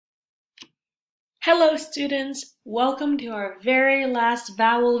Hello students, welcome to our very last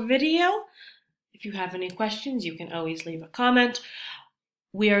vowel video. If you have any questions, you can always leave a comment.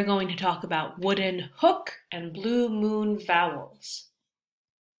 We are going to talk about wooden hook and blue moon vowels.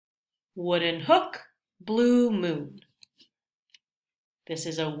 Wooden hook, blue moon. This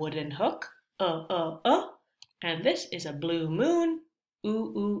is a wooden hook, and this is a blue moon,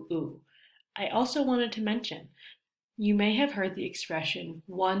 ooh. I also wanted to mention, you may have heard the expression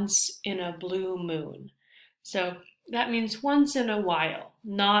once in a blue moon. So that means once in a while,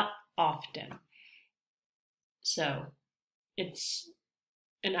 not often. So it's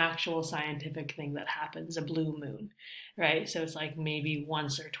an actual scientific thing that happens, a blue moon, right? So it's like maybe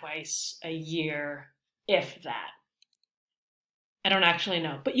once or twice a year, if that. I don't actually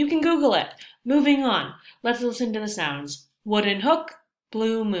know, but you can Google it. Moving on, let's listen to the sounds. Wooden hook,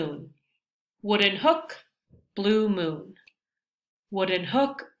 blue moon. Wooden hook, blue moon. Wooden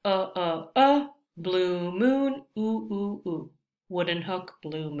hook, blue moon, ooh. Wooden hook,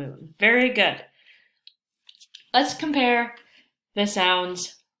 blue moon. Very good. Let's compare the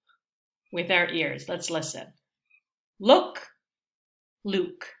sounds with our ears. Let's listen. Look,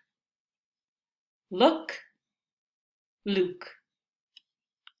 Luke. Look, Luke.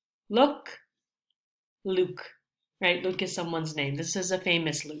 Look, Luke. Right, Luke is someone's name. This is a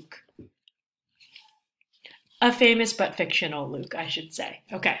famous Luke. A famous but fictional Luke, I should say.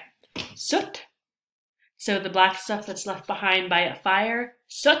 Okay. Soot. So the black stuff that's left behind by a fire.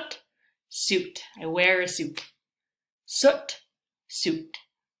 Soot. Suit. I wear a suit. Soot. Suit.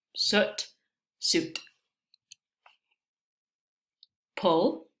 Soot. Suit.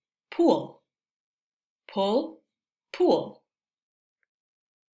 Pull. Pool. Pull. Pool.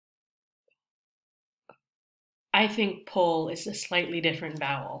 I think pull is a slightly different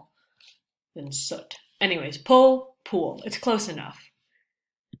vowel than soot. Anyways, pull, pool. It's close enough.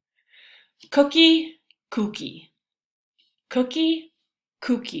 Cookie, kooky. Cookie,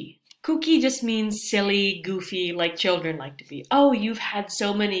 kooky. Kooky just means silly, goofy, like children like to be. Oh, you've had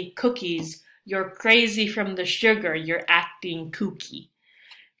so many cookies. You're crazy from the sugar. You're acting kooky.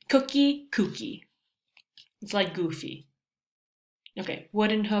 Cookie, kooky. It's like goofy. Okay,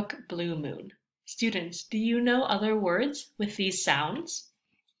 wooden hook, blue moon. Students, do you know other words with these sounds?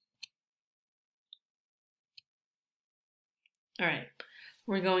 All right,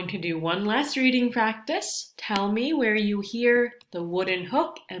 we're going to do one last reading practice. Tell me where you hear the wooden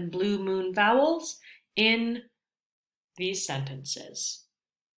hook and blue moon vowels in these sentences.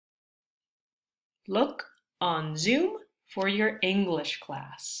 Look on Zoom for your English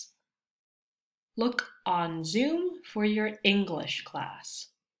class. Look on Zoom for your English class.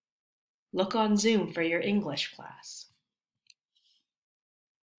 Look on Zoom for your English class.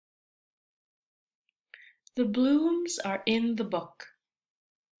 The blooms are in the book.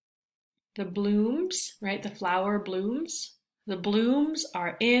 The blooms, right? The flower blooms. The blooms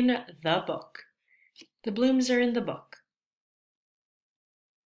are in the book. The blooms are in the book.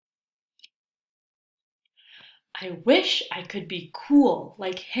 I wish I could be cool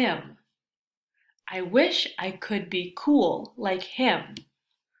like him. I wish I could be cool like him.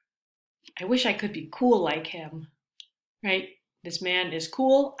 I wish I could be cool like him, right? This man is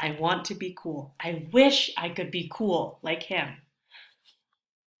cool. I want to be cool. I wish I could be cool like him.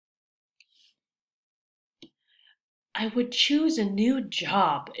 I would choose a new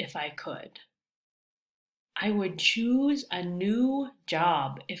job if I could. I would choose a new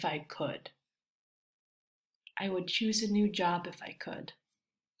job if I could. I would choose a new job if I could.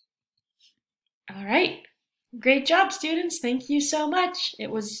 All right. Great job, students. Thank you so much.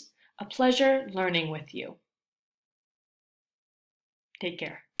 It was a pleasure learning with you. Take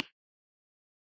care.